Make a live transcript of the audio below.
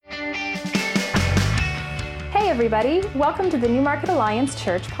everybody. Welcome to the Newmarket Alliance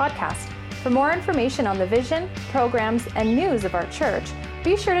Church podcast. For more information on the vision, programs, and news of our church,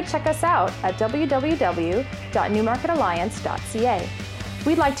 be sure to check us out at www.newmarketalliance.ca.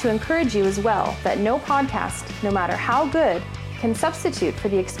 We'd like to encourage you as well that no podcast, no matter how good, can substitute for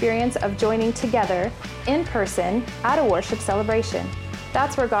the experience of joining together in person at a worship celebration.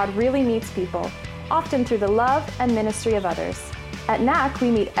 That's where God really meets people, often through the love and ministry of others. At NAC,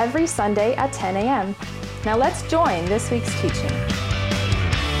 we meet every Sunday at 10 a.m. Now let's join this week's teaching.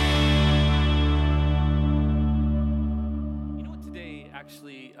 You know what, today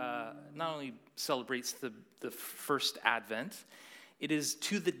actually not only celebrates the first Advent, it is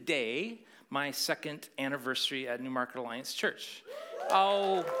to the day my second anniversary at Newmarket Alliance Church.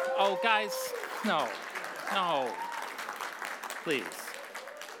 Oh, guys, no, please.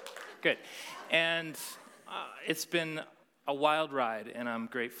 Good. And it's been a wild ride, and I'm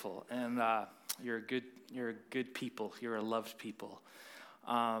grateful. And you're a good people. You're a loved people.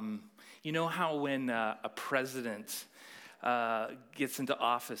 You know how when a president gets into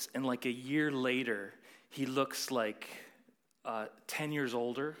office, and like a year later, he looks like 10 years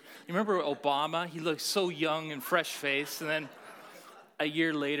older? You remember Obama? He looked so young and fresh-faced, and then a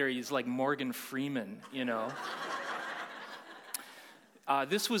year later, he's like Morgan Freeman, you know?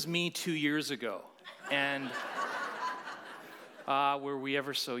 This was me 2 years ago, and were we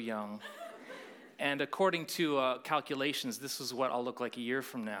ever so young? And according to calculations, this is what I'll look like a year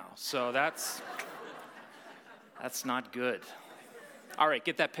from now. So that's not good. All right,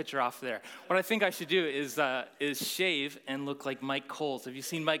 get that picture off there. What I think I should do is shave and look like Mike Coles. Have you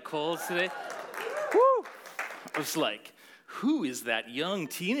seen Mike Coles today? Woo! I was like, who is that young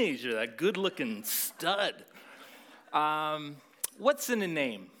teenager, that good-looking stud? What's in a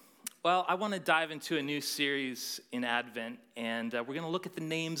name? Well, I want to dive into a new series in Advent, and we're going to look at the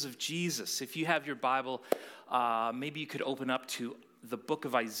names of Jesus. If you have your Bible, maybe you could open up to the book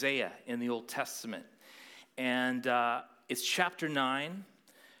of Isaiah in the Old Testament. And it's chapter 9,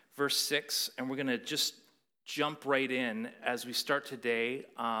 verse 6, and we're going to just jump right in as we start today.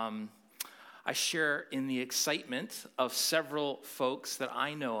 I share in the excitement of several folks that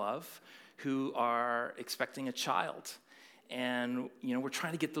I know of who are expecting a child. And, you know, we're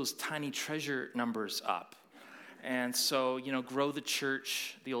trying to get those tiny treasure numbers up. And so, you know, grow the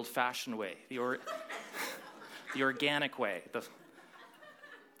church the old-fashioned way, the organic way,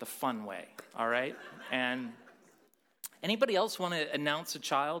 the fun way, all right? And anybody else want to announce a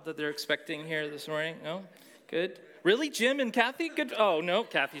child that they're expecting here this morning? No? Good. Really, Jim and Kathy? Good. Oh, no,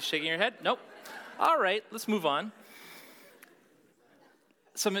 Kathy's shaking her head. Nope. All right, let's move on.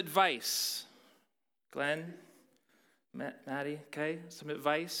 Some advice. Glenn? Maddie, okay, some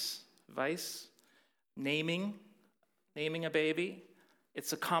advice, naming a baby.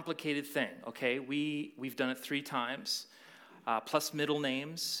 It's a complicated thing, okay? We've done it 3 times, plus middle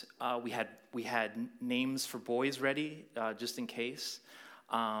names. We had names for boys ready, just in case.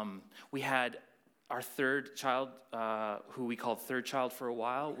 We had our third child, who we called third child for a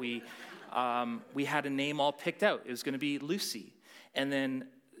while. We had a name all picked out. It was going to be Lucy, and then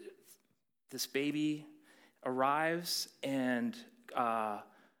this baby arrives, and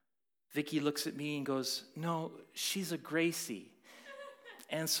Vicky looks at me and goes, "No, she's a Gracie."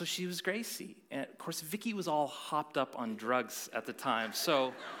 And so she was Gracie. And of course, Vicky was all hopped up on drugs at the time.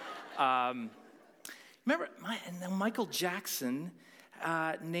 So remember, Michael Jackson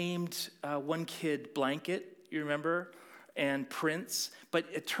named one kid Blanket, you remember, and Prince. But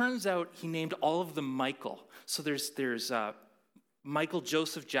it turns out he named all of them Michael. So there's Michael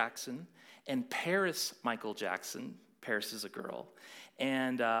Joseph Jackson, and Paris Michael Jackson. Paris is a girl.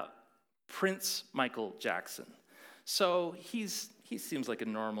 And Prince Michael Jackson. So he seems like a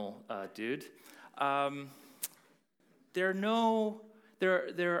normal dude. There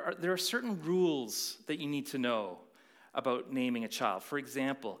are certain rules that you need to know about naming a child. For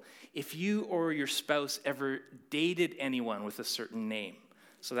example, if you or your spouse ever dated anyone with a certain name,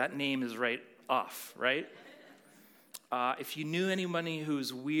 so that name is right off, right? If you knew anybody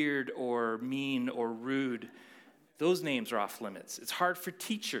who's weird or mean or rude, those names are off limits. It's hard for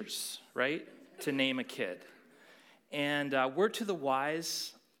teachers, right, to name a kid. And word to the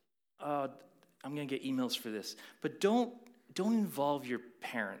wise, I'm going to get emails for this, but don't involve your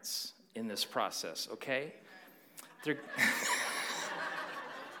parents in this process, okay? They're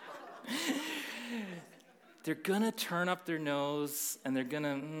going to turn up their nose, and they're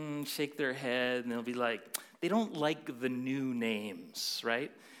going to shake their head, and they'll be like, they don't like the new names,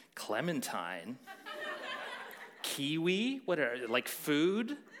 right? Clementine. Kiwi? What are like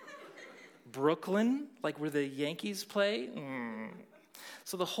food? Brooklyn? Like where the Yankees play?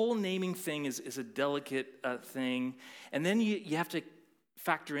 So the whole naming thing is a delicate thing. And then you have to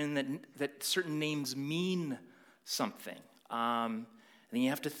factor in that certain names mean something. And then you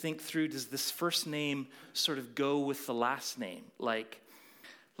have to think through, does this first name sort of go with the last name? Like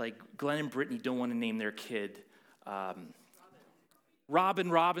Glenn and Brittany don't want to name their kid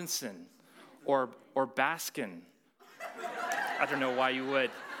Robin Robinson or Baskin. I don't know why you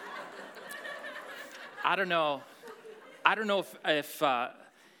would. I don't know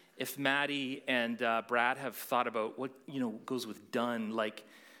if Maddie and Brad have thought about what goes with Dunn. Like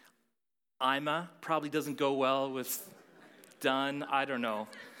Ima probably doesn't go well with Dunn. I don't know.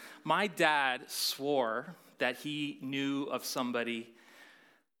 My dad swore that he knew of somebody,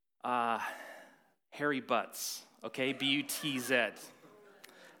 Harry Butts. Okay, B-U-T-Z.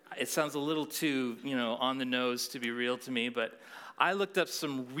 It sounds a little too, on the nose to be real to me, but I looked up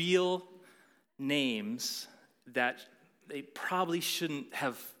some real names that they probably shouldn't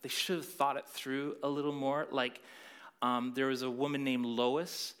have. They should have thought it through a little more. Like there was a woman named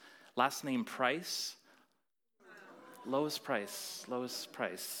Lois, last name Price. Lois Price.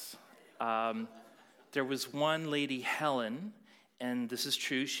 There was one lady, Helen, and this is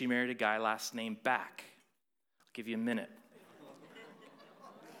true, she married a guy last name Back. I'll give you a minute.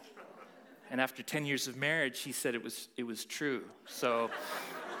 And after 10 years of marriage, he said it was true. So,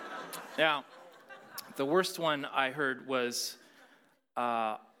 now, the worst one I heard was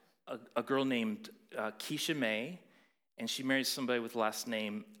a girl named Keisha May, and she married somebody with the last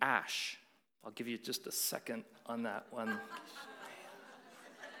name Ash. I'll give you just a second on that one.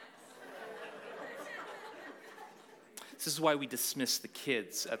 This is why we dismiss the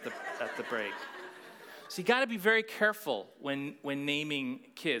kids at the break. So you got to be very careful when naming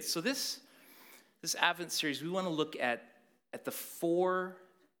kids. So this Advent series, we want to look at the 4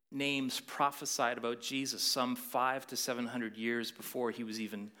 names prophesied about Jesus some 500 to 700 years before he was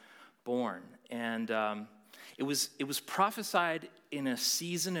even born. And it was prophesied in a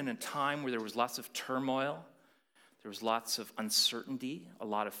season and a time where there was lots of turmoil, there was lots of uncertainty, a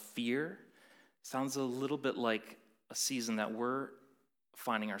lot of fear. Sounds a little bit like a season that we're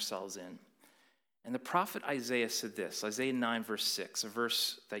finding ourselves in. And the prophet Isaiah said this, Isaiah 9 verse 6, a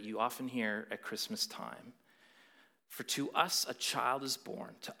verse that you often hear at Christmas time. For to us a child is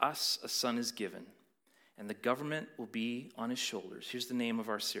born, to us a son is given, and the government will be on his shoulders. Here's the name of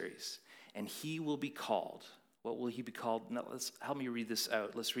our series. And he will be called. What will he be called? Now, help me read this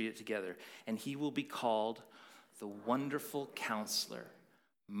out. Let's read it together. And he will be called the Wonderful Counselor,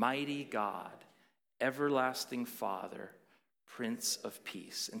 Mighty God, Everlasting Father, Prince of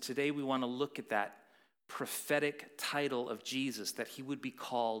Peace. And today we want to look at that prophetic title of Jesus, that he would be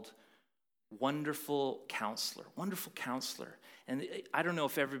called Wonderful Counselor. Wonderful Counselor. And I don't know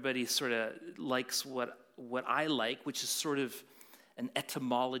if everybody sort of likes what I like, which is sort of an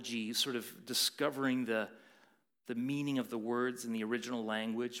etymology, sort of discovering the meaning of the words in the original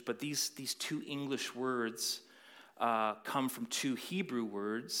language. But these 2 English words come from 2 Hebrew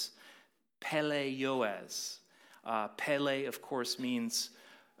words, Pele Yoez. Pele, of course, means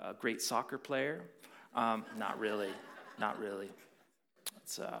great soccer player. Not really.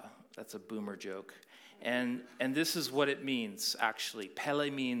 That's a boomer joke. And this is what it means, actually. Pele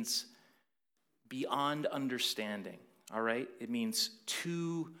means beyond understanding, all right? It means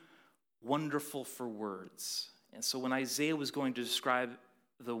too wonderful for words. And so when Isaiah was going to describe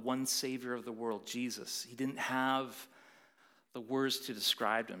the one Savior of the world, Jesus, he didn't have the words to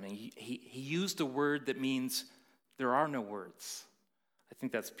describe him. And he used a word that means there are no words. I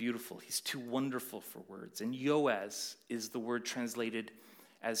think that's beautiful. He's too wonderful for words. And Yoez is the word translated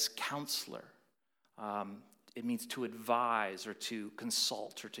as counselor. It means to advise or to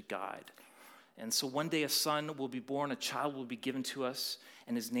consult or to guide. And so one day a son will be born, a child will be given to us,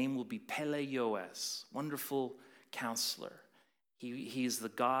 and his name will be Pele Yoez, Wonderful Counselor. He is the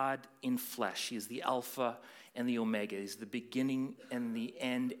God in flesh. He is the Alpha and the Omega. He's the beginning and the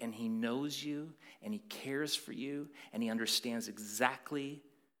end, and he knows you, and he cares for you, and he understands exactly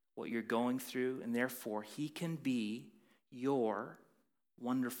what you're going through, and therefore he can be your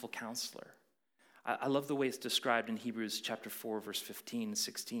Wonderful Counselor. I love the way it's described in Hebrews chapter 4, verse 15 and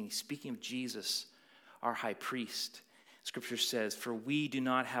 16. Speaking of Jesus, our high priest, Scripture says, for we do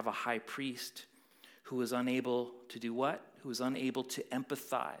not have a high priest who is unable to do what? Who is unable to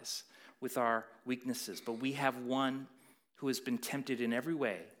empathize with our weaknesses. But we have one who has been tempted in every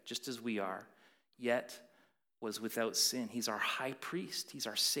way, just as we are, yet was without sin. He's our high priest. He's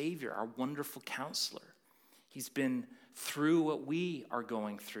our Savior, our Wonderful Counselor. He's been through what we are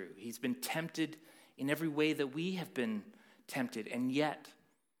going through. He's been tempted in every way that we have been tempted, and yet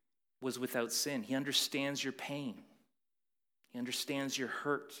was without sin. He understands your pain. He understands your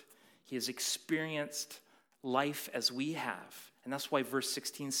hurt. He has experienced life as we have. And that's why verse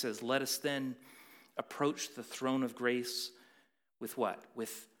 16 says, let us then approach the throne of grace with what?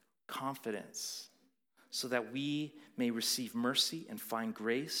 With confidence, so that we may receive mercy and find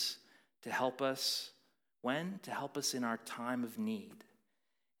grace to help us. When? To help us in our time of need.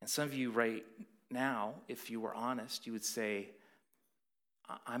 And some of you right now, if you were honest, you would say,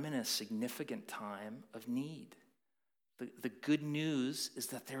 I'm in a significant time of need. The good news is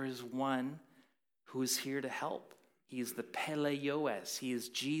that there is one who is here to help. He is the Peleioes. He is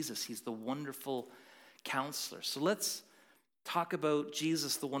Jesus. He's the wonderful counselor. So let's talk about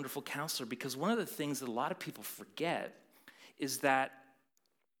Jesus, the wonderful counselor, because one of the things that a lot of people forget is that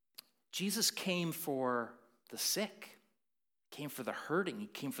Jesus came for the sick, came for the hurting, he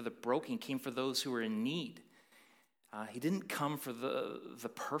came for the broken, he came for those who are in need. He didn't come for the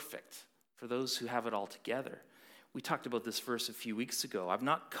perfect, for those who have it all together. We talked about this verse a few weeks ago. I've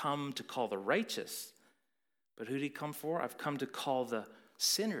not come to call the righteous, but who did he come for? I've come to call the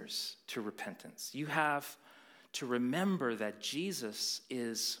sinners to repentance. You have to remember that Jesus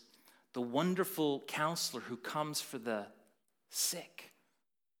is the wonderful counselor who comes for the sick,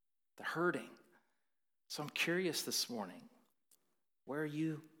 the hurting. So I'm curious this morning, where are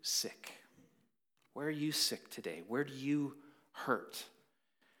you sick? Where are you sick today? Where do you hurt?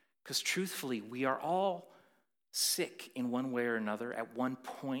 Because truthfully, we are all sick in one way or another at one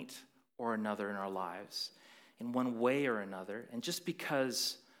point or another in our lives, in one way or another. And just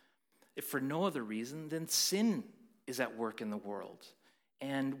because, if for no other reason, then sin is at work in the world.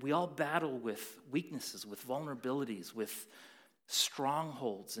 And we all battle with weaknesses, with vulnerabilities, with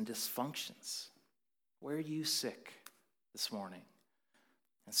strongholds and dysfunctions. Where are you sick this morning?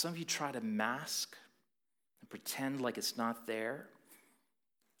 And some of you try to mask and pretend like it's not there.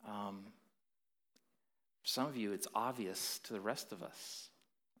 For some of you, it's obvious to the rest of us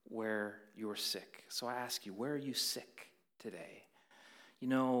where you're sick. So I ask you, where are you sick today? You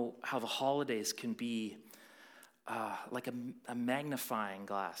know how the holidays can be like a magnifying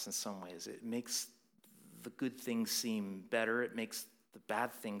glass in some ways. It makes the good things seem better. It makes the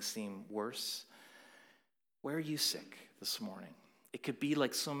bad things seem worse. Where are you sick this morning? It could be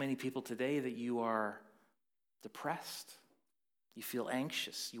like so many people today that you are depressed. You feel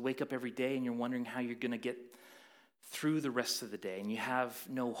anxious. You wake up every day and you're wondering how you're going to get through the rest of the day. And you have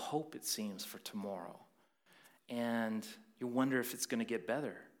no hope, it seems, for tomorrow. And you wonder if it's going to get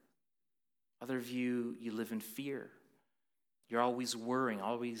better. Other of you, you live in fear. You're always worrying,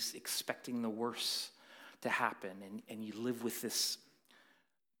 always expecting the worst to happen. And you live with this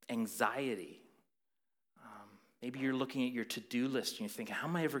anxiety. Maybe you're looking at your to-do list and you're thinking, how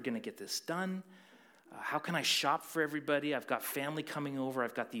am I ever going to get this done? How can I shop for everybody? I've got family coming over.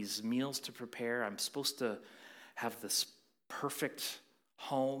 I've got these meals to prepare. I'm supposed to have this perfect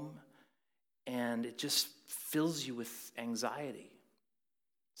home. And it just fills you with anxiety.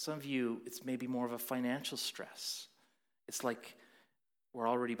 Some of you, it's maybe more of a financial stress. It's like we're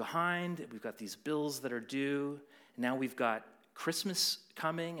already behind. We've got these bills that are due. Now we've got Christmas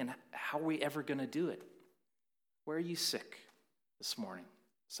coming. And how are we ever going to do it? Where are you sick this morning?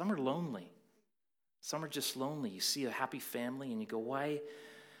 Some are lonely. Some are just lonely. You see a happy family and you go, why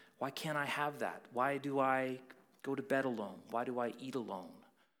can't I have that? Why do I go to bed alone? Why do I eat alone?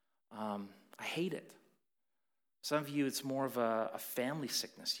 I hate it. Some of you, it's more of a family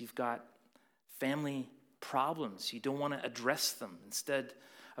sickness. You've got family problems. You don't want to address them. Instead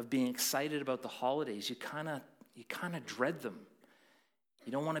of being excited about the holidays, you kind of dread them.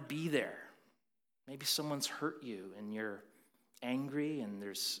 You don't want to be there. Maybe someone's hurt you and you're angry and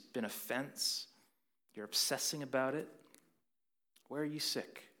there's been offense. You're obsessing about it. Where are you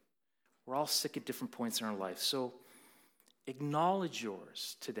sick? We're all sick at different points in our life. So acknowledge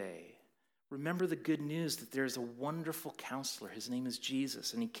yours today. Remember the good news that there's a wonderful counselor. His name is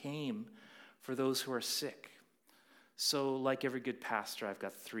Jesus, and he came for those who are sick. So like every good pastor, I've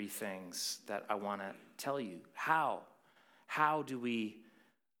got 3 things that I want to tell you. How do we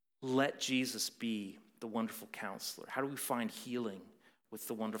let Jesus be the wonderful counselor? How do we find healing with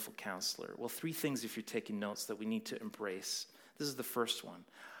the wonderful counselor? Well, 3 things, if you're taking notes, that we need to embrace. This is the first one.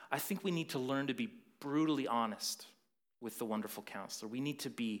 I think we need to learn to be brutally honest with the wonderful counselor. We need to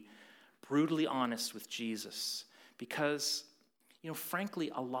be brutally honest with Jesus because,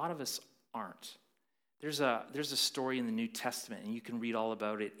 frankly, a lot of us aren't. There's a story in the New Testament, and you can read all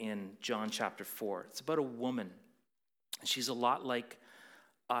about it in John chapter 4. It's about a woman, and she's a lot like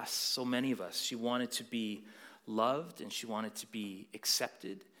us, so many of us. She wanted to be loved, and she wanted to be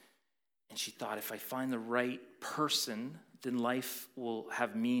accepted, and she thought, if I find the right person, then life will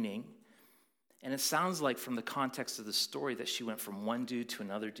have meaning. And it sounds like from the context of the story that she went from one dude to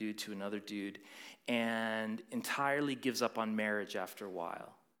another dude to another dude and entirely gives up on marriage after a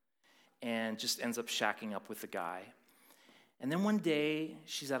while and just ends up shacking up with the guy. And then one day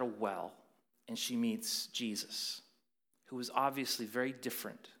she's at a well and she meets Jesus, who is obviously very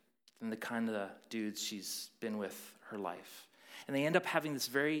different than the kind of dudes she's been with her life. And they end up having this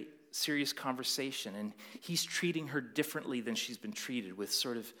very serious conversation, and he's treating her differently than she's been treated, with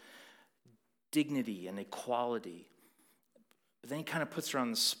sort of dignity and equality. But then he kind of puts her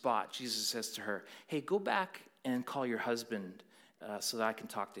on the spot. Jesus says to her, hey, go back and call your husband so that I can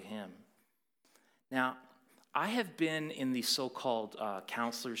talk to him. Now, I have been in the so-called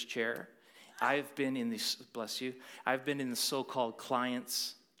counselor's chair. I've been in the, bless you, I've been in the so-called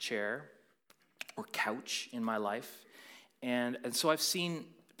client's chair or couch in my life. And so I've seen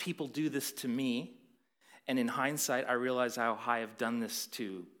people do this to me. And in hindsight, I realize how I have done this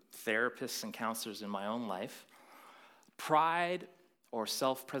to therapists and counselors in my own life. Pride or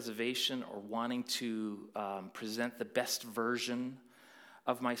self-preservation or wanting to present the best version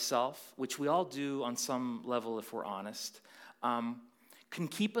of myself, which we all do on some level if we're honest, can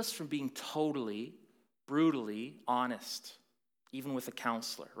keep us from being totally, brutally honest, even with a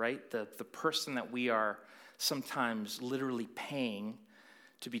counselor, right? The person that we are sometimes literally paying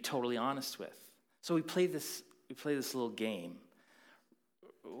to be totally honest with. So we play this little game.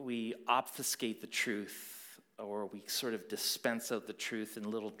 We obfuscate the truth, or we sort of dispense out the truth in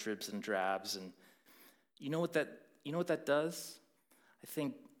little dribs and drabs. And you know what that does? I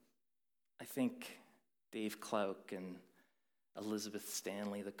think Dave Clouk and Elizabeth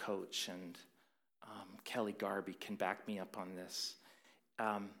Stanley, the coach, and Kelly Garby can back me up on this.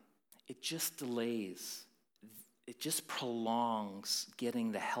 It just delays. It just prolongs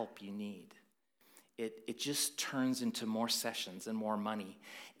getting the help you need. It just turns into more sessions and more money,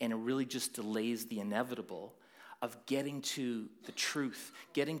 and it really just delays the inevitable of getting to the truth,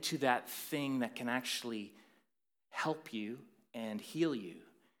 getting to that thing that can actually help you and heal you.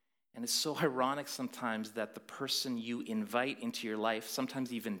 And it's so ironic sometimes that the person you invite into your life,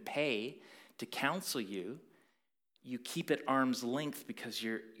 sometimes even pay to counsel you, you keep at arm's length because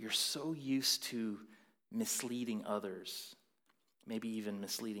you're so used to misleading others, maybe even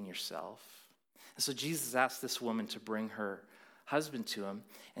misleading yourself. And so Jesus asked this woman to bring her husband to him,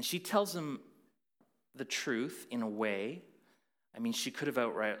 and she tells him the truth in a way. I mean, she could have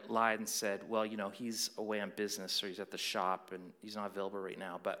outright lied and said, well, he's away on business or he's at the shop and he's not available right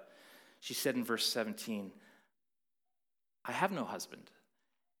now. But she said in verse 17, I have no husband.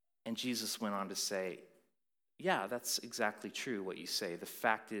 And Jesus went on to say, yeah, that's exactly true what you say. The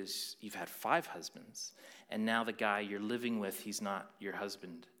fact is you've had 5 husbands, and now the guy you're living with, he's not your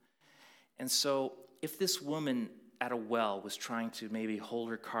husband. And so if this woman at a well was trying to maybe hold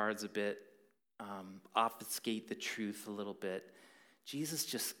her cards a bit, obfuscate the truth a little bit, Jesus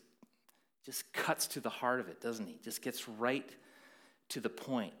just cuts to the heart of it, doesn't he? Just gets right to the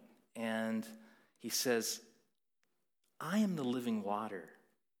point. And he says, I am the living water.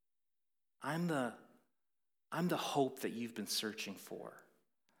 I'm the hope that you've been searching for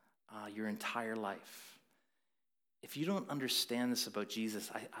your entire life. If you don't understand this about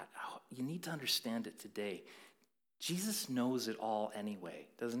Jesus, you need to understand it today. Jesus knows it all anyway,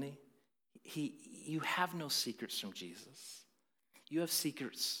 doesn't he? You have no secrets from Jesus. You have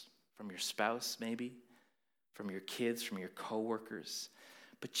secrets from your spouse, maybe, from your kids, from your coworkers.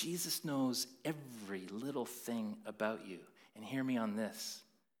 But Jesus knows every little thing about you. And hear me on this.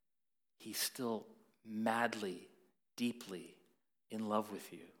 He's still madly, deeply in love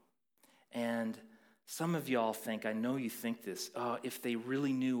with you. And some of y'all think, I know you think this, if they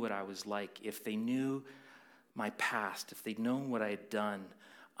really knew what I was like, if they knew my past, if they'd known what I had done,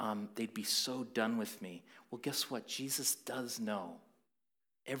 they'd be so done with me. Well, guess what? Jesus does know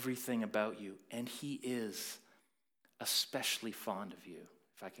everything about you, and he is especially fond of you,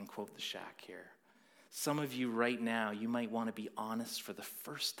 if I can quote the Shack here. Some of you right now, you might want to be honest for the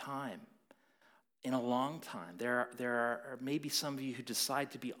first time in a long time. There are maybe some of you who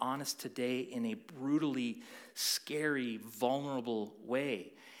decide to be honest today in a brutally scary, vulnerable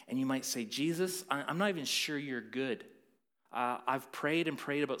way. And you might say, Jesus, I'm not even sure you're good. I've prayed and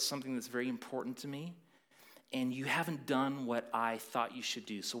prayed about something that's very important to me, and you haven't done what I thought you should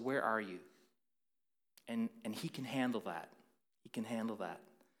do. So where are you? And he can handle that. He can handle that.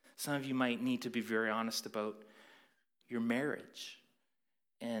 Some of you might need to be very honest about your marriage.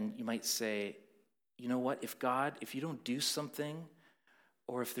 And you might say, you know what, if you don't do something,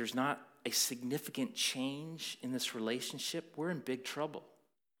 or if there's not a significant change in this relationship, we're in big trouble.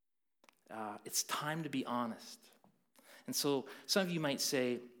 It's time to be honest. And so some of you might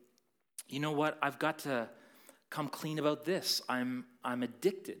say, you know what? I've got to come clean about this. I'm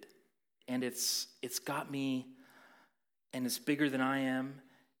addicted, and it's got me, and it's bigger than I am,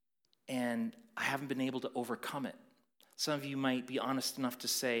 and I haven't been able to overcome it. Some of you might be honest enough to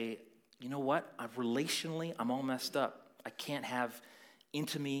say, you know what? Relationally, I'm all messed up. I can't have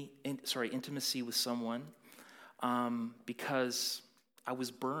intimacy with someone because I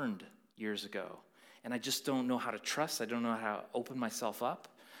was burned years ago, and I just don't know how to trust. I don't know how to open myself up.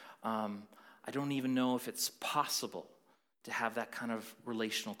 I don't even know if it's possible to have that kind of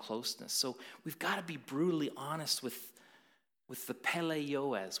relational closeness. So we've got to be brutally honest with the Pele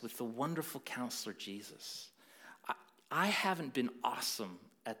Yoez, with the wonderful counselor Jesus. I haven't been awesome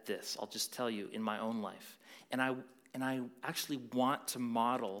at this, I'll just tell you, in my own life. And I actually want to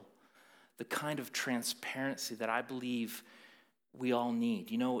model the kind of transparency that I believe we all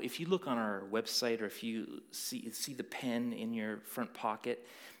need. You know, if you look on our website, or if you see the pen in your front pocket,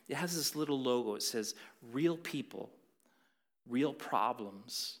 it has this little logo. It says, real people, real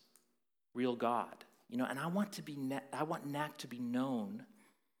problems, real God. You know, and I want NAC to be known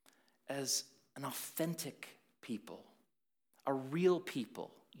as an authentic people, a real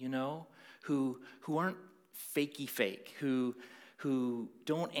people, you know, who aren't fakey fake, who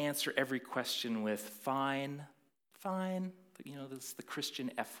don't answer every question with fine, you know, that's the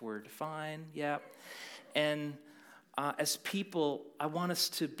Christian F word, fine, yeah. And as people, I want us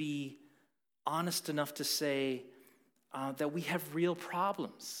to be honest enough to say that we have real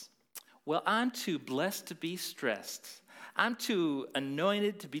problems. Well, I'm too blessed to be stressed. I'm too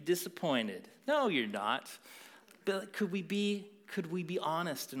anointed to be disappointed. No, you're not. But could we be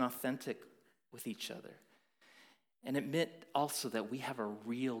honest and authentic with each other? And admit also that we have a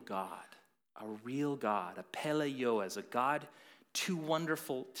real God, a Pele Yoez, a God too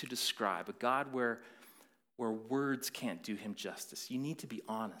wonderful to describe, a God where words can't do him justice. You need to be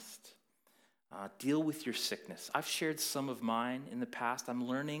honest. Deal with your sickness. I've shared some of mine in the past. I'm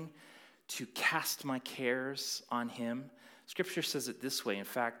learning to cast my cares on him. Scripture says it this way. In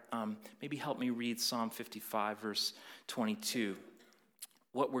fact, maybe help me read Psalm 55, verse 22.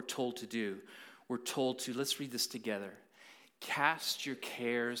 What we're told to do. We're told to, let's read this together. Cast your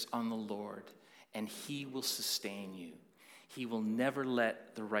cares on the Lord, and he will sustain you. He will never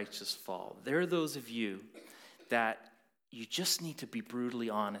let the righteous fall. There are those of you that you just need to be brutally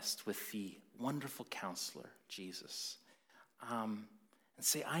honest with the wonderful counselor, Jesus, and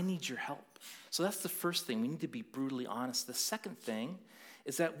say, I need your help. So that's the first thing. We need to be brutally honest. The second thing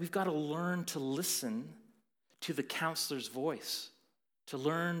is that we've got to learn to listen to the counselor's voice, to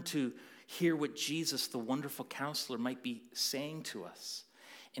learn to hear what Jesus, the wonderful counselor, might be saying to us.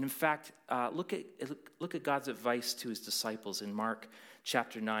 And in fact, look at God's advice to his disciples in Mark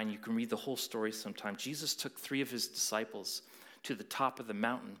chapter 9. You can read the whole story sometime. Jesus took 3 of his disciples to the top of the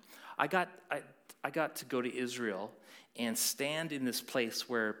mountain. I got to go to Israel and stand in this place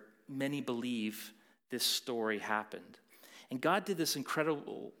where many believe this story happened. And God did this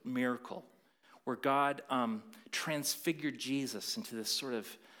incredible miracle where God transfigured Jesus into this sort of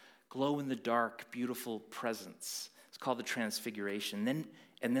glow-in-the-dark, beautiful presence. It's called the Transfiguration.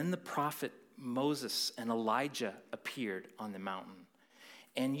 And then the prophet Moses and Elijah appeared on the mountain.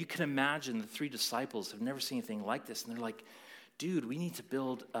 And you can imagine the 3 disciples have never seen anything like this. And they're like, dude, we need to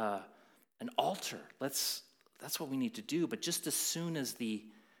build an altar. That's what we need to do. But just as soon as the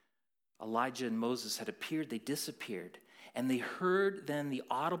Elijah and Moses had appeared, they disappeared. And they heard then the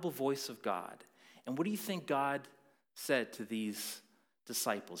audible voice of God. And what do you think God said to these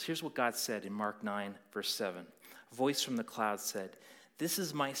disciples? Here's what God said in Mark 9, verse 7. A voice from the cloud said, "This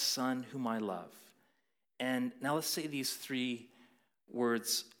is my son whom I love." And now let's say these 3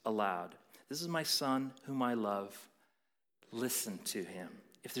 words aloud. This is my son whom I love. Listen to him.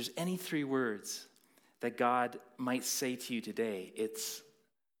 If there's any 3 words that God might say to you today, it's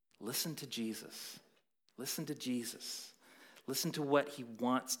listen to Jesus. Listen to Jesus. Listen to what he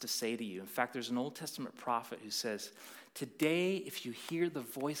wants to say to you. In fact, there's an Old Testament prophet who says, today, if you hear the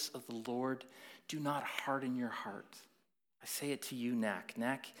voice of the Lord, do not harden your heart. I say it to you, Knack.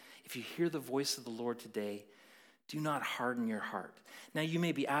 Knack, if you hear the voice of the Lord today, do not harden your heart. Now, you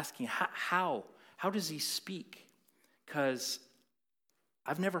may be asking, how does he speak? Because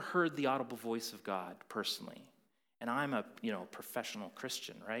I've never heard the audible voice of God personally. And I'm a professional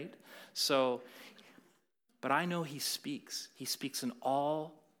Christian, right? But I know he speaks. He speaks in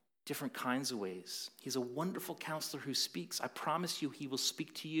all different kinds of ways. He's a wonderful counselor who speaks. I promise you he will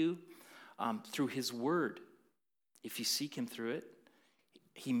speak to you through his word, if you seek him through it.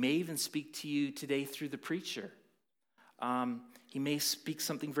 He may even speak to you today through the preacher. He may speak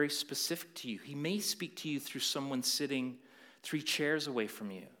something very specific to you. He may speak to you through someone sitting 3 chairs away from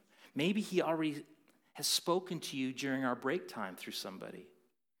you. Maybe he already has spoken to you during our break time through somebody.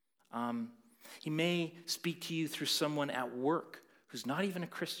 He may speak to you through someone at work who's not even a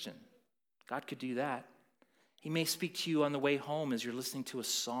Christian. God could do that. He may speak to you on the way home as you're listening to a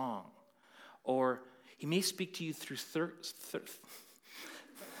song. Or he may speak to you through through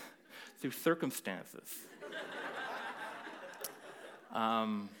circumstances.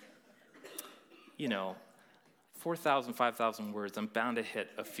 4,000, 5,000 words. I'm bound to hit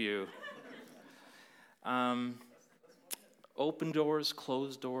a few. Open doors,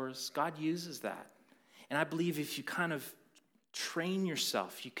 closed doors. God uses that. And I believe if you kind of train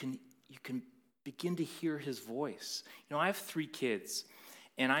yourself, you can begin to hear his voice. I have 3 kids,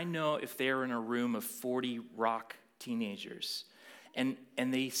 and I know if they're in a room of 40 rock teenagers, and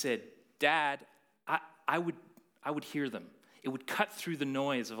they said, "Dad," I would hear them. It would cut through the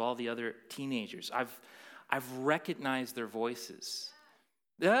noise of all the other teenagers. I've recognized their voices.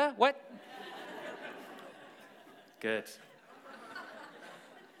 What? Good.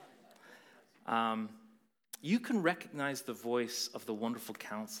 You can recognize the voice of the wonderful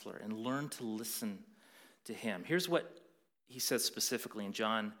counselor and learn to listen to him. Here's what he says specifically in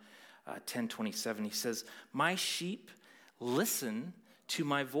John 10:27. He says, "My sheep listen to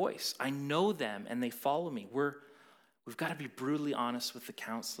my voice. I know them and they follow me." We've got to be brutally honest with the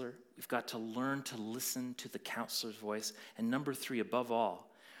counselor. We've got to learn to listen to the counselor's voice. And number 3, above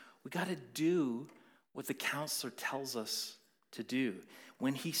all, we've got to do what the counselor tells us to do.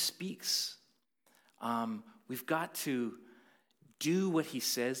 When he speaks, we've got to do what he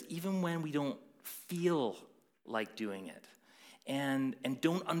says, even when we don't feel like doing it, and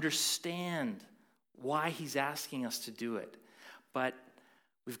don't understand why he's asking us to do it. But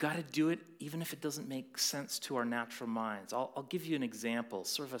we've got to do it even if it doesn't make sense to our natural minds. I'll give you an example,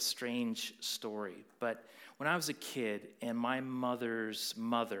 sort of a strange story. But when I was a kid and my mother's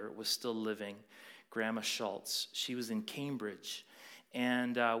mother was still living, Grandma Schultz, she was in Cambridge.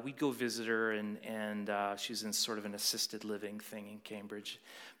 And we'd go visit her, and she was in sort of an assisted living thing in Cambridge.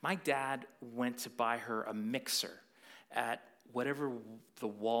 My dad went to buy her a mixer at whatever the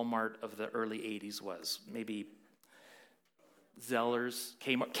Walmart of the early 80s was, maybe Zellers,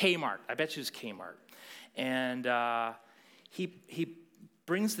 Kmart. I bet you it was Kmart. And he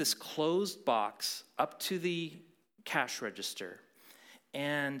brings this closed box up to the cash register.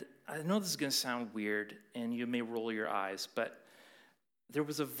 And I know this is going to sound weird, and you may roll your eyes, but there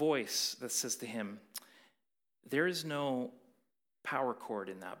was a voice that says to him, "There is no power cord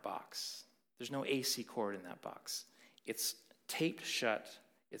in that box. There's no AC cord in that box. It's taped shut.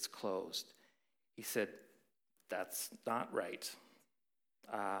 It's closed." He said, "That's not right.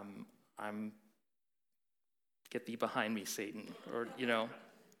 Get thee behind me, Satan." Or,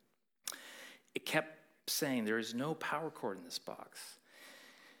 It kept saying, "There is no power cord in this box."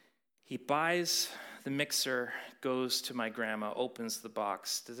 He buys the mixer, goes to my grandma, opens the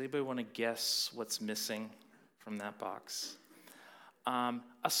box. Does anybody want to guess what's missing from that box?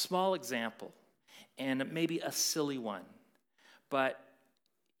 A small example, and maybe a silly one, but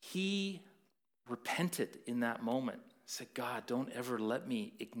he repented in that moment. Said, "God, don't ever let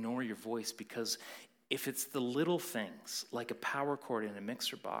me ignore your voice, because if it's the little things, like a power cord in a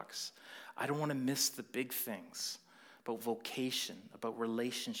mixer box, I don't want to miss the big things about vocation, about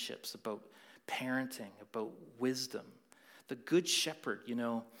relationships, about parenting, about wisdom." The good shepherd,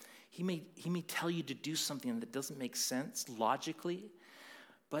 he may tell you to do something that doesn't make sense logically,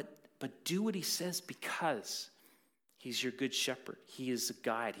 but do what he says, because he's your good shepherd. He is a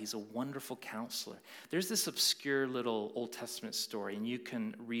guide. He's a wonderful counselor. There's this obscure little Old Testament story, and you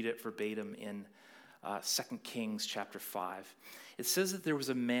can read it verbatim in 2 Kings chapter 5. It says that there was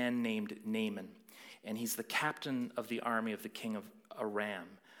a man named Naaman, and he's the captain of the army of the king of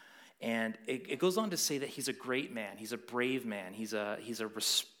Aram. And it goes on to say that he's a great man. He's a brave man. He's a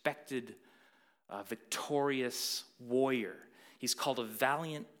respected, victorious warrior. He's called a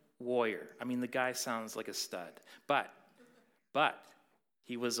valiant warrior. I mean, the guy sounds like a stud. But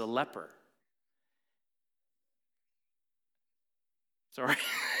he was a leper. Sorry.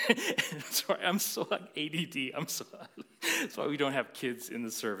 Sorry, I'm so ADD. I'm so that's why we don't have kids in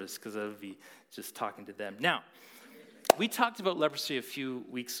the service, because I would be just talking to them. Now, we talked about leprosy a few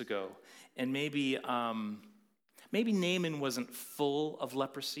weeks ago, and maybe Naaman wasn't full of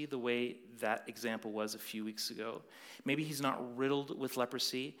leprosy the way that example was a few weeks ago. Maybe he's not riddled with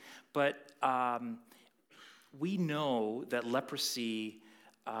leprosy, but we know that leprosy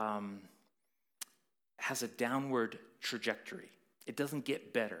has a downward trajectory. It doesn't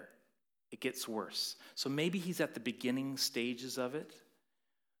get better. It gets worse. So maybe he's at the beginning stages of it,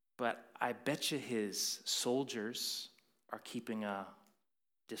 but I bet you his soldiers are keeping a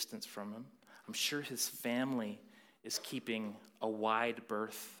distance from him. I'm sure his family is keeping a wide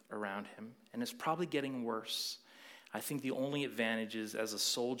berth around him, and it's probably getting worse. I think the only advantage is, as a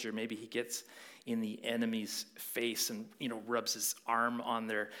soldier, maybe he gets in the enemy's face and, rubs his arm on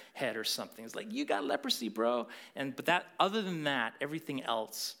their head or something. It's like, you got leprosy, bro. But other than that, everything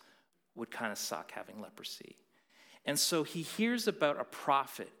else would kind of suck, having leprosy. And so he hears about a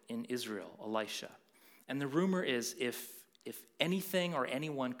prophet in Israel, Elisha. And the rumor is if anything or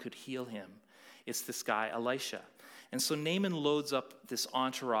anyone could heal him, it's this guy, Elisha. And so Naaman loads up this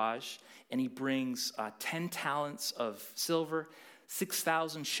entourage, and he brings 10 talents of silver,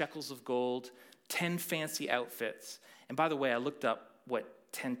 6,000 shekels of gold, 10 fancy outfits. And by the way, I looked up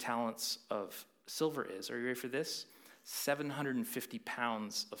what 10 talents of silver is. Are you ready for this? 750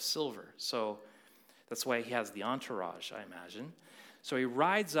 pounds of silver. So that's why he has the entourage, I imagine. So he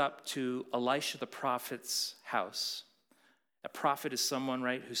rides up to Elisha the prophet's house. A prophet is someone,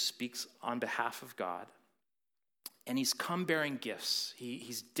 right, who speaks on behalf of God. And he's come bearing gifts.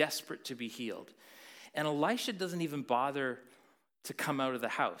 He's desperate to be healed. And Elisha doesn't even bother to come out of the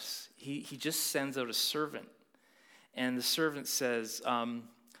house. He just sends out a servant. And the servant says,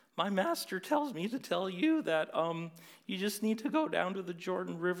 my master tells me to tell you that you just need to go down to the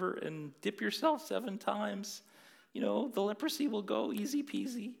Jordan River and dip yourself 7 times. The leprosy will go easy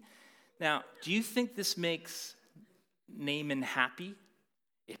peasy. Now, do you think this makes Naaman happy?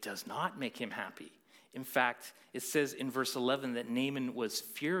 It does not make him happy. In fact, it says in verse 11 that Naaman was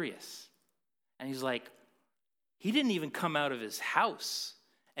furious. And he's like, he didn't even come out of his house.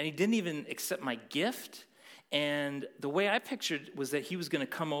 And he didn't even accept my gift. And the way I pictured was that he was going to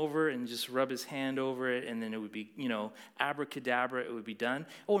come over and just rub his hand over it, and then it would be, abracadabra, it would be done.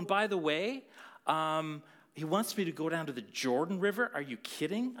 Oh, and by the way, he wants me to go down to the Jordan River. Are you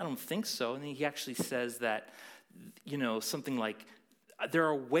kidding? I don't think so. And then he actually says that, something like, there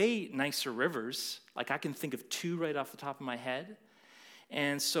are way nicer rivers. Like I can think of 2 right off the top of my head.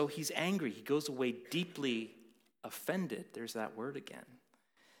 And so he's angry. He goes away deeply offended. There's that word again.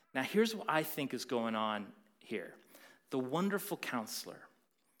 Now here's what I think is going on here. The wonderful counselor,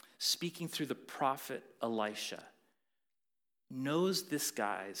 speaking through the prophet Elisha, knows this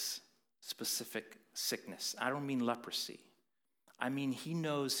guy's specific sickness. I don't mean leprosy. I mean he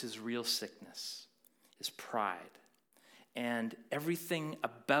knows his real sickness, his pride. And everything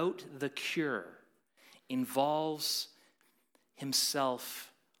about the cure involves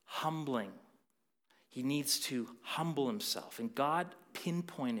himself humbling. He needs to humble himself. And God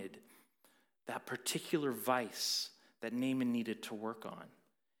pinpointed that particular vice that Naaman needed to work on.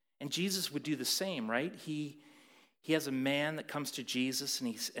 And Jesus would do the same, right? He has a man that comes to Jesus,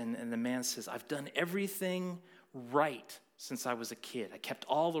 and the man says, I've done everything right since I was a kid. I kept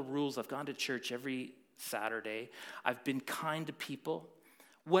all the rules. I've gone to church every Saturday. I've been kind to people.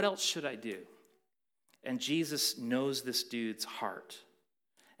 What else should I do? And Jesus knows this dude's heart.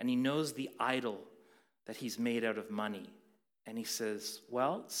 And he knows the idol that he's made out of money. And he says,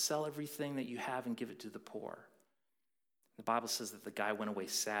 well, sell everything that you have and give it to the poor. The Bible says that the guy went away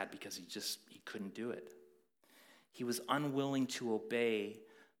sad because he couldn't do it. He was unwilling to obey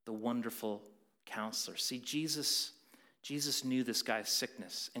the wonderful counselor. See, Jesus knew this guy's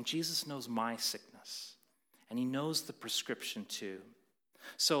sickness, and Jesus knows my sickness. And he knows the prescription too.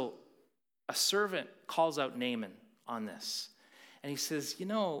 So a servant calls out Naaman on this. And he says,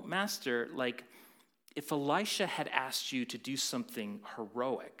 Master, if Elisha had asked you to do something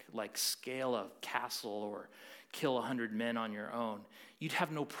heroic, like scale a castle or kill 100 men on your own, you'd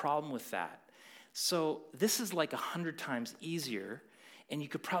have no problem with that. So this is 100 times easier, and you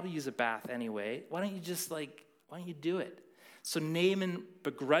could probably use a bath anyway. Why don't you do it? So Naaman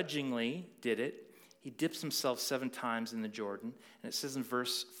begrudgingly did it. He dips himself 7 times in the Jordan. And it says in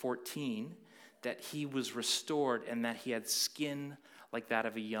verse 14 that he was restored and that he had skin like that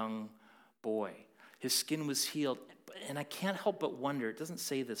of a young boy. His skin was healed. And I can't help but wonder, it doesn't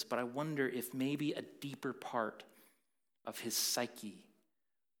say this, but I wonder if maybe a deeper part of his psyche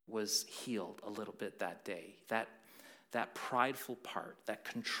was healed a little bit that day. That prideful part, that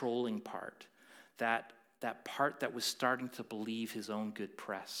controlling part, that part that was starting to believe his own good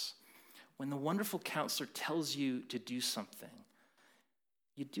press. When the wonderful counselor tells you to do something,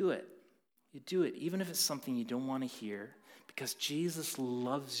 you do it. You do it, even if it's something you don't want to hear, because Jesus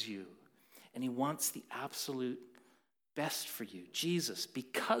loves you and he wants the absolute best for you. Jesus,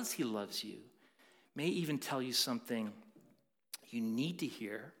 because he loves you, may even tell you something you need to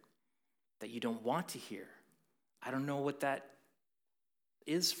hear that you don't want to hear. I don't know what that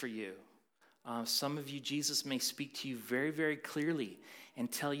is for you. Some of you, Jesus may speak to you very, very clearly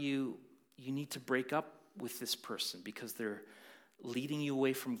and tell you you need to break up with this person because they're leading you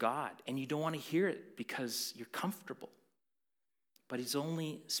away from God, and you don't want to hear it because you're comfortable. But he's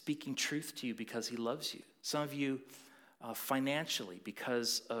only speaking truth to you because he loves you. Some of you financially,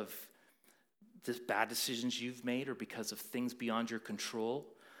 because of the bad decisions you've made or because of things beyond your control,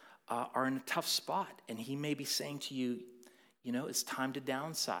 are in a tough spot. And he may be saying to you, it's time to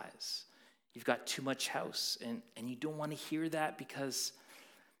downsize. You've got too much house. And you don't want to hear that because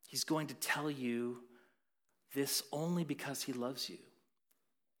he's going to tell you this only because he loves you.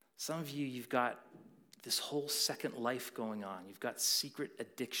 Some of you, you've got this whole second life going on. You've got secret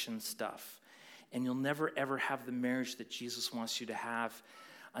addiction stuff. And you'll never, ever have the marriage that Jesus wants you to have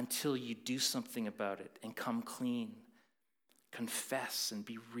until you do something about it and come clean. Confess and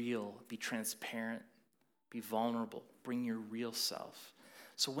be real, be transparent, be vulnerable, bring your real self.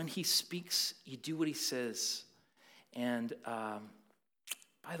 So when he speaks, you do what he says. And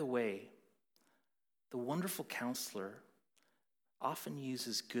by the way, the wonderful counselor often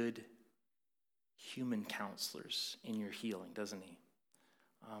uses good human counselors in your healing, doesn't he?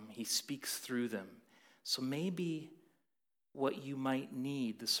 He speaks through them. So maybe what you might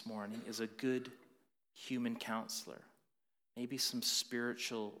need this morning is a good human counselor, maybe some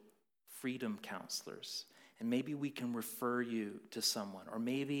spiritual freedom counselors, and maybe we can refer you to someone. Or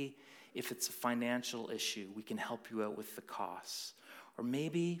maybe if it's a financial issue, we can help you out with the costs. Or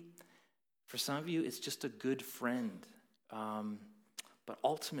maybe for some of you, it's just a good friend. But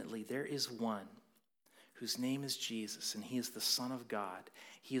ultimately, there is one whose name is Jesus, and he is the Son of God.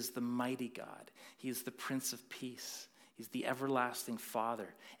 He is the mighty God. He is the Prince of Peace. He's the everlasting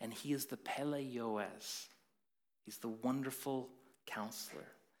Father, and he is the Pele Yoez. He's the wonderful counselor.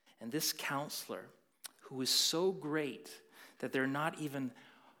 And this counselor, who is so great that there are not even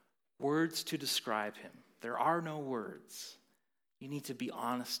words to describe him. There are no words. You need to be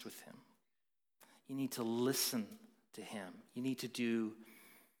honest with him. You need to listen to him. You need to do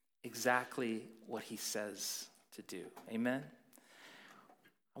exactly what he says to do. Amen?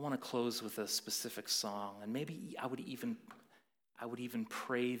 I want to close with a specific song, and maybe I would even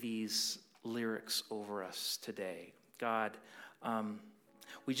pray these lyrics over us today. God,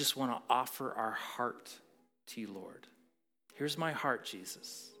 we just want to offer our heart to you, Lord. Here's my heart,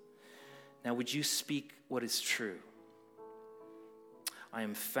 Jesus. Now, would you speak what is true? I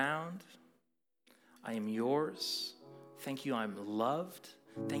am found. I am yours. Thank you, I'm loved.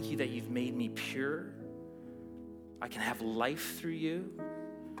 Thank you that you've made me pure. I can have life through you.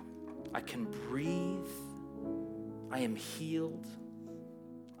 I can breathe. I am healed.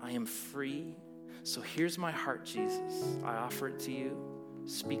 I am free. So here's my heart, Jesus. I offer it to you.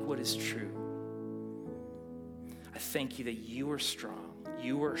 Speak what is true. I thank you that you are strong.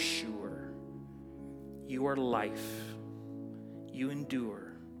 You are sure. You are life. You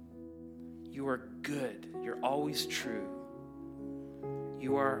endure. You are good. You're always true.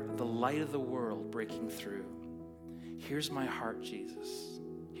 You are the light of the world breaking through. Here's my heart, Jesus.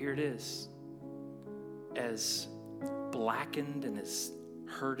 Here it is. As blackened and as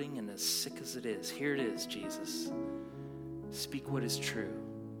hurting and as sick as it is, here it is, Jesus. Speak what is true.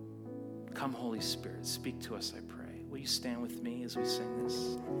 Come, Holy Spirit, speak to us, I pray. Will you stand with me as we sing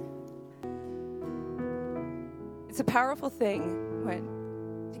this? It's a powerful thing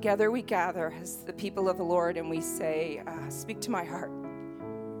when together we gather as the people of the Lord and we say, speak to my heart.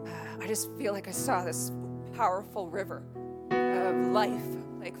 I just feel like I saw this powerful river of life,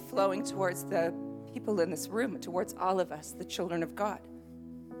 like flowing towards the people in this room, towards all of us, the children of God,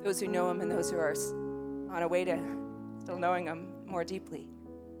 those who know him and those who are on a way to still knowing him more deeply.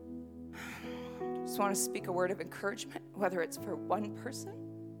 I just want to speak a word of encouragement, whether it's for one person,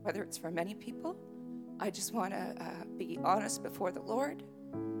 whether it's for many people. I just want to be honest before the Lord.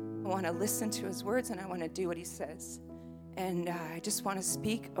 I want to listen to his words, and I want to do what he says. And I just want to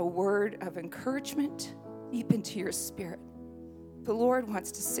speak a word of encouragement deep into your spirit. The Lord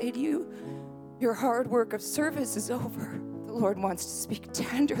wants to say to you, your hard work of service is over. The Lord wants to speak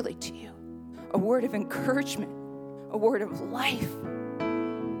tenderly to you. A word of encouragement, a word of life.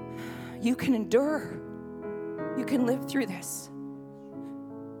 You can endure. You can live through this.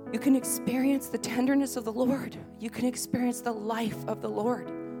 You can experience the tenderness of the Lord. You can experience the life of the Lord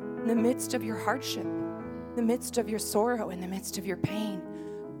in the midst of your hardship, in the midst of your sorrow, in the midst of your pain.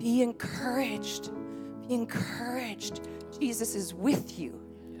 Be encouraged. Be encouraged. Jesus is with you.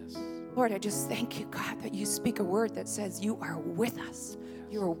 Yes. Lord, I just thank you, God, that you speak a word that says you are with us.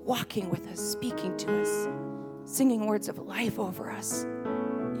 You are walking with us, speaking to us, singing words of life over us.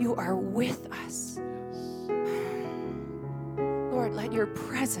 You are with us. Lord, let your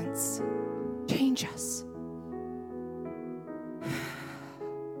presence change us.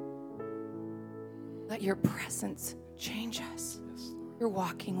 Let your presence change us. Yes. You're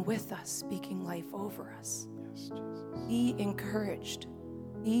walking with us, speaking life over us. Yes, Jesus. Be encouraged.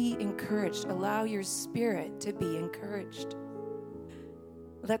 Be encouraged. Allow your spirit to be encouraged.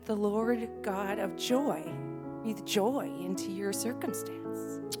 Let the Lord God of joy breathe joy into your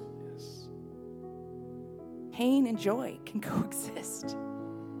circumstance. Yes. Pain and joy can coexist.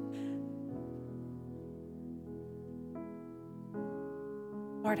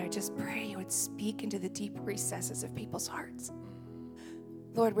 Lord, I just pray you would speak into the deep recesses of people's hearts.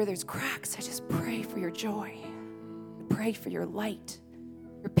 Lord, where there's cracks, I just pray for your joy. I pray for your light,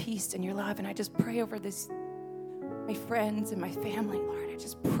 your peace, and your love. And I just pray over this, my friends and my family, Lord. I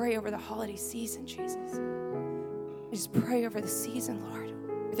just pray over the holiday season, Jesus. I just pray over the season, Lord,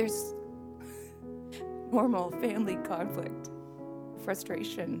 where there's normal family conflict,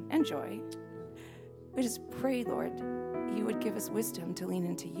 frustration, and joy. I just pray, Lord, you would give us wisdom to lean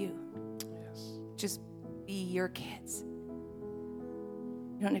into you. Yes. Just be your kids.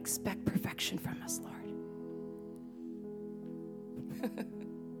 You don't expect perfection from us, Lord.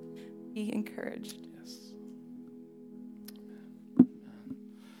 Be encouraged. Yes. Amen.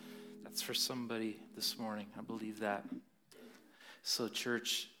 That's for somebody this morning. I believe that. So,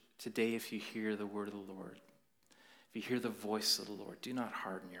 church, today, if you hear the word of the Lord, if you hear the voice of the Lord, do not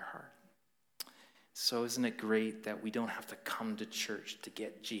harden your heart. So isn't it great that we don't have to come to church to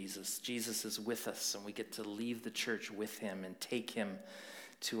get Jesus? Jesus is with us, and we get to leave the church with him and take him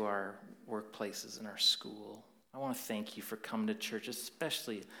to our workplaces and our school. I want to thank you for coming to church,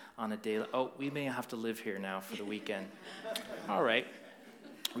 especially on a day. Oh, we may have to live here now for the weekend. All right.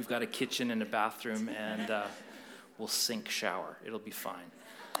 We've got a kitchen and a bathroom, and we'll sink shower. It'll be fine.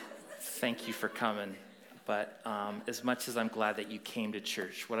 Thank you for coming. But as much as I'm glad that you came to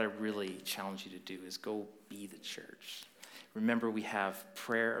church, what I really challenge you to do is go be the church. Remember, we have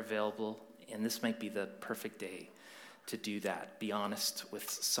prayer available, and this might be the perfect day to do that. Be honest with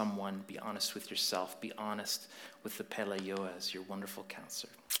someone. Be honest with yourself. Be honest with the Pelayoas, your wonderful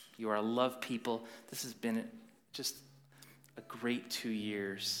counselor. You are a loved people. This has been just a great 2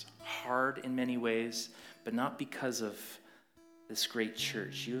 years. Hard in many ways, but not because of this great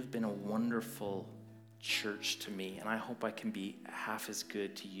church. You have been a wonderful church to me, and I hope I can be half as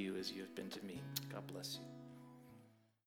good to you as you have been to me. God bless you.